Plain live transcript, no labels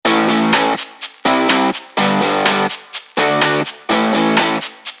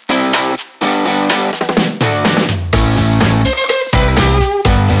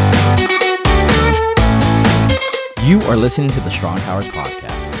are listening to the Strong Towers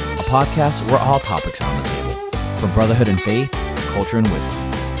Podcast, a podcast where all topics are on the table, from brotherhood and faith, culture and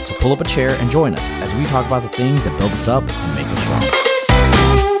wisdom. So pull up a chair and join us as we talk about the things that build us up and make us strong.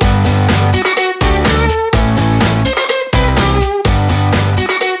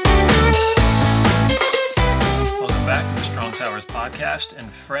 Welcome back to the Strong Towers Podcast,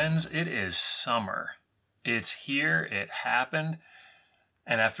 and friends, it is summer. It's here, it happened.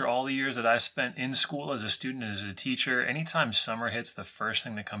 And after all the years that I spent in school as a student and as a teacher, anytime summer hits, the first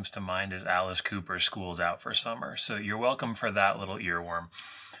thing that comes to mind is Alice Cooper's School's Out for Summer. So you're welcome for that little earworm.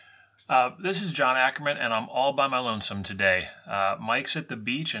 This is John Ackerman, and I'm all by my lonesome today. Mike's at the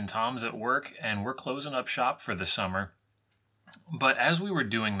beach and Tom's at work, and we're closing up shop for the summer. But as we were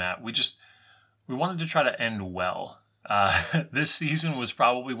doing that, we wanted to try to end well. This season was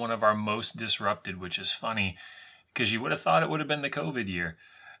probably one of our most disrupted, which is funny, because you would have thought it would have been the COVID year.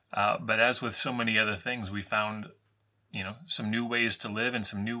 But as with so many other things, we found, some new ways to live and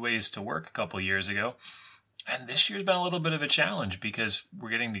some new ways to work a couple years ago. And this year's been a little bit of a challenge because we're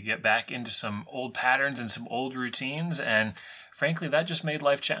getting to get back into some old patterns and some old routines. And frankly, that just made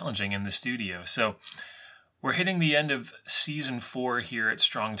life challenging in the studio. So we're hitting the end of season 4 here at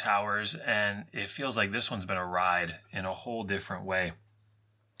Strong Towers, and it feels like this one's been a ride in a whole different way.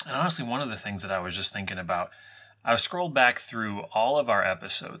 And honestly, one of the things that I was just thinking about, I scrolled back through all of our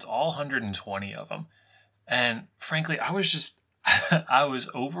episodes, all 120 of them. And frankly, I was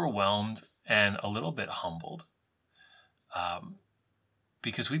overwhelmed and a little bit humbled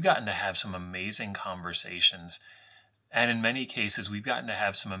because we've gotten to have some amazing conversations. And in many cases, we've gotten to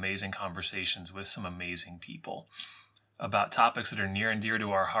have some amazing conversations with some amazing people about topics that are near and dear to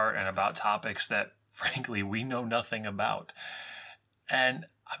our heart and about topics that, frankly, we know nothing about. And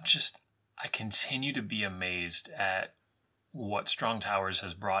I continue to be amazed at what Strong Towers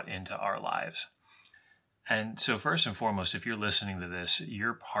has brought into our lives. And so first and foremost, if you're listening to this,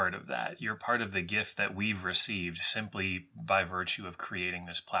 you're part of that. You're part of the gift that we've received simply by virtue of creating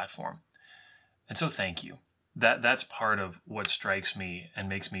this platform. And so thank you. That's part of what strikes me and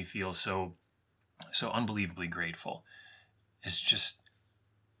makes me feel so unbelievably grateful. Is just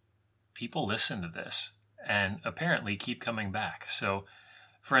people listen to this and apparently keep coming back. So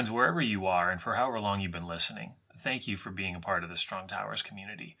friends, wherever you are and for however long you've been listening, thank you for being a part of the Strong Towers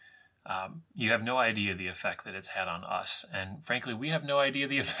community. You have no idea the effect that it's had on us. And frankly, we have no idea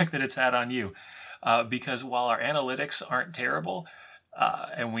the effect that it's had on you. Because while our analytics aren't terrible,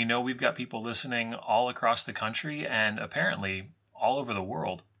 and we know we've got people listening all across the country and apparently all over the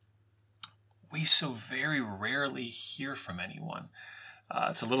world, we so very rarely hear from anyone.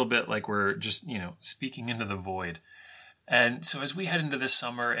 It's a little bit like we're just, speaking into the void. And so as we head into this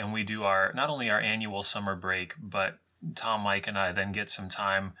summer and we do not only our annual summer break, but Tom, Mike, and I then get some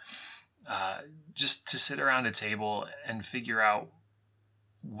time just to sit around a table and figure out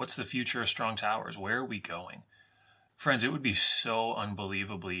what's the future of Strong Towers? Where are we going? Friends, it would be so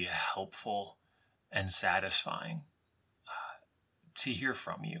unbelievably helpful and satisfying to hear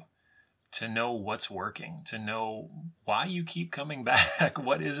from you, to know what's working, to know why you keep coming back.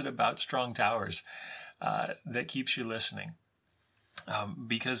 What is it about Strong Towers that keeps you listening?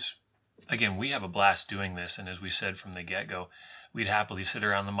 Because, again, we have a blast doing this, and as we said from the get-go, we'd happily sit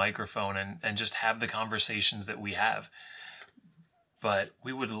around the microphone and just have the conversations that we have. But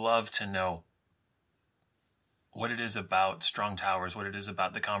we would love to know what it is about Strong Towers, what it is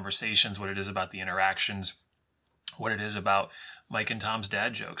about the conversations, what it is about the interactions, what it is about Mike and Tom's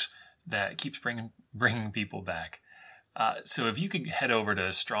dad jokes that keeps bringing people back. So if you could head over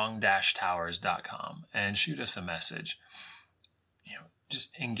to strong-towers.com and shoot us a message,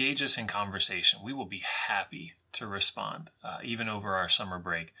 just engage us in conversation. We will be happy to respond, even over our summer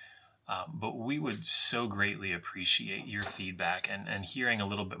break. But we would so greatly appreciate your feedback and hearing a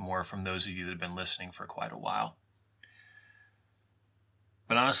little bit more from those of you that have been listening for quite a while.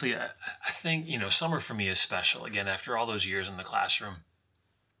 But honestly, I think, summer for me is special. Again, after all those years in the classroom,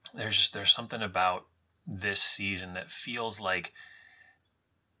 there's something about this season that feels like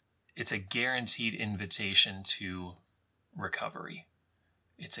it's a guaranteed invitation to recovery.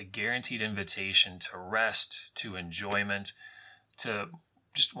 It's a guaranteed invitation to rest, to enjoyment, to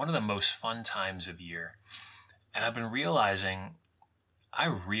just one of the most fun times of year. And I've been realizing I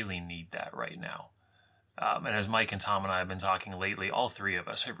really need that right now. And as Mike and Tom and I have been talking lately, all three of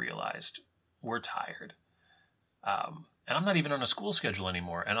us have realized we're tired. And I'm not even on a school schedule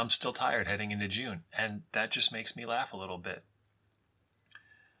anymore, and I'm still tired heading into June. And that just makes me laugh a little bit.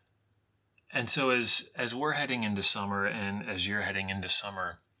 And so as we're heading into summer and as you're heading into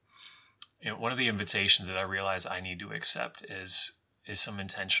summer, one of the invitations that I realize I need to accept is some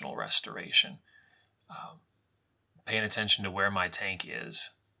intentional restoration. paying attention to where my tank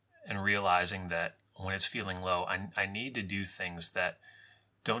is and realizing that when it's feeling low, I need to do things that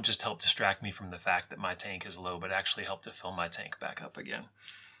don't just help distract me from the fact that my tank is low, but actually help to fill my tank back up again.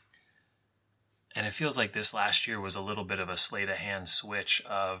 And it feels like this last year was a little bit of a sleight of hand switch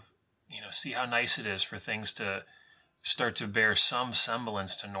of, see how nice it is for things to start to bear some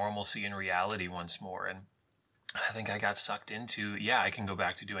semblance to normalcy and reality once more. And I think I got sucked into, I can go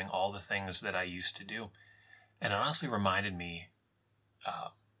back to doing all the things that I used to do. And it honestly reminded me,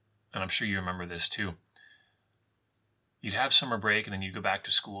 and I'm sure you remember this too, you'd have summer break and then you'd go back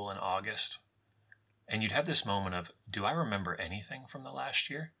to school in August. And you'd have this moment of, do I remember anything from the last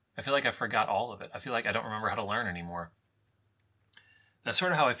year? I feel like I forgot all of it. I feel like I don't remember how to learn anymore. That's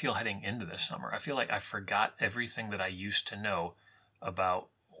sort of how I feel heading into this summer. I feel like I forgot everything that I used to know about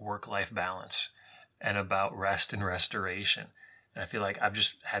work-life balance and about rest and restoration. And I feel like I've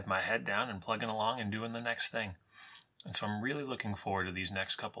just had my head down and plugging along and doing the next thing. And so I'm really looking forward to these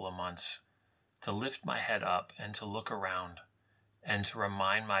next couple of months to lift my head up and to look around and to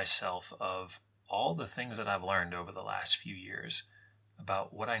remind myself of all the things that I've learned over the last few years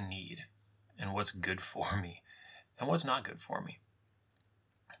about what I need and what's good for me and what's not good for me.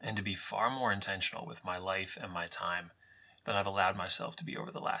 And to be far more intentional with my life and my time than I've allowed myself to be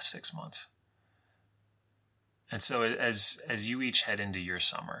over the last 6 months. And so as you each head into your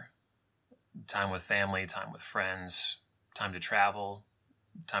summer, time with family, time with friends, time to travel,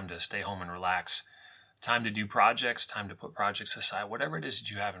 time to stay home and relax, time to do projects, time to put projects aside, whatever it is that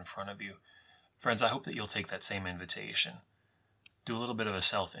you have in front of you. Friends, I hope that you'll take that same invitation. Do a little bit of a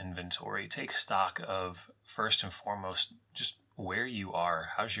self-inventory. Take stock of, first and foremost, just where you are.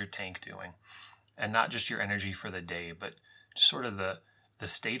 How's your tank doing? And not just your energy for the day, but just sort of the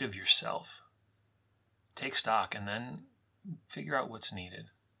state of yourself. Take stock and then figure out what's needed.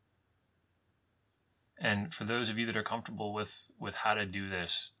 And for those of you that are comfortable with how to do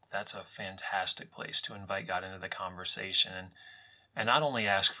this, that's a fantastic place to invite God into the conversation and not only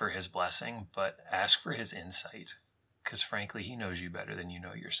ask for his blessing, but ask for his insight. Because frankly, he knows you better than you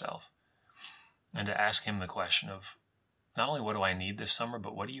know yourself. And to ask him the question of not only what do I need this summer,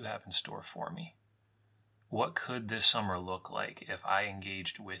 but what do you have in store for me? What could this summer look like if I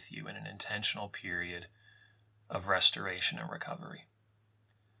engaged with you in an intentional period of restoration and recovery?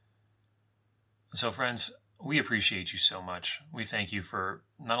 So friends, we appreciate you so much. We thank you for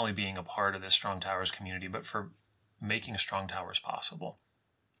not only being a part of this Strong Towers community, but for making Strong Towers possible.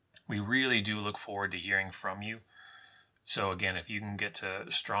 We really do look forward to hearing from you. So again, if you can get to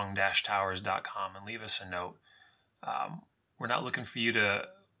strong-towers.com and leave us a note, we're not looking for you to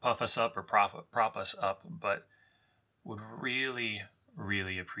puff us up or prop us up, but would really,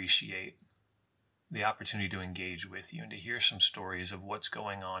 really appreciate the opportunity to engage with you and to hear some stories of what's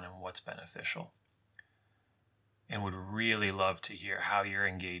going on and what's beneficial. And would really love to hear how you're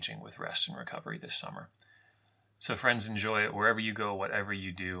engaging with rest and recovery this summer. So friends, enjoy it. Wherever you go, whatever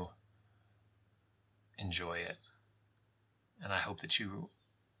you do, enjoy it. And I hope that you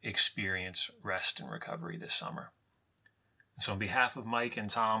experience rest and recovery this summer. So on behalf of Mike and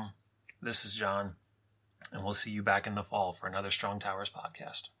Tom, this is John, and we'll see you back in the fall for another Strong Towers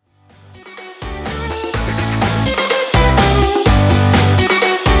podcast.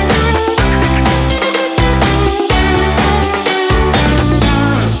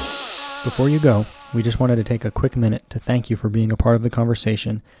 Before you go, we just wanted to take a quick minute to thank you for being a part of the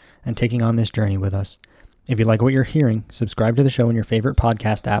conversation and taking on this journey with us. If you like what you're hearing, subscribe to the show in your favorite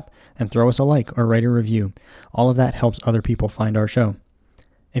podcast app and throw us a like or write a review. All of that helps other people find our show.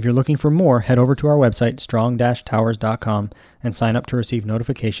 If you're looking for more, head over to our website, strong-towers.com, and sign up to receive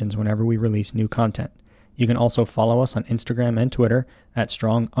notifications whenever we release new content. You can also follow us on Instagram and Twitter at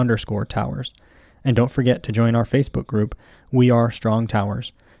strong_towers. And don't forget to join our Facebook group, We Are Strong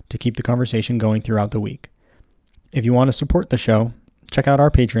Towers, to keep the conversation going throughout the week. If you want to support the show, check out our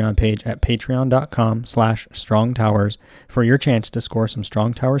Patreon page at patreon.com/strongtowers for your chance to score some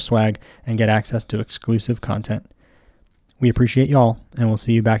Strong Towers swag and get access to exclusive content. We appreciate y'all, and we'll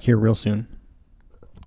see you back here real soon.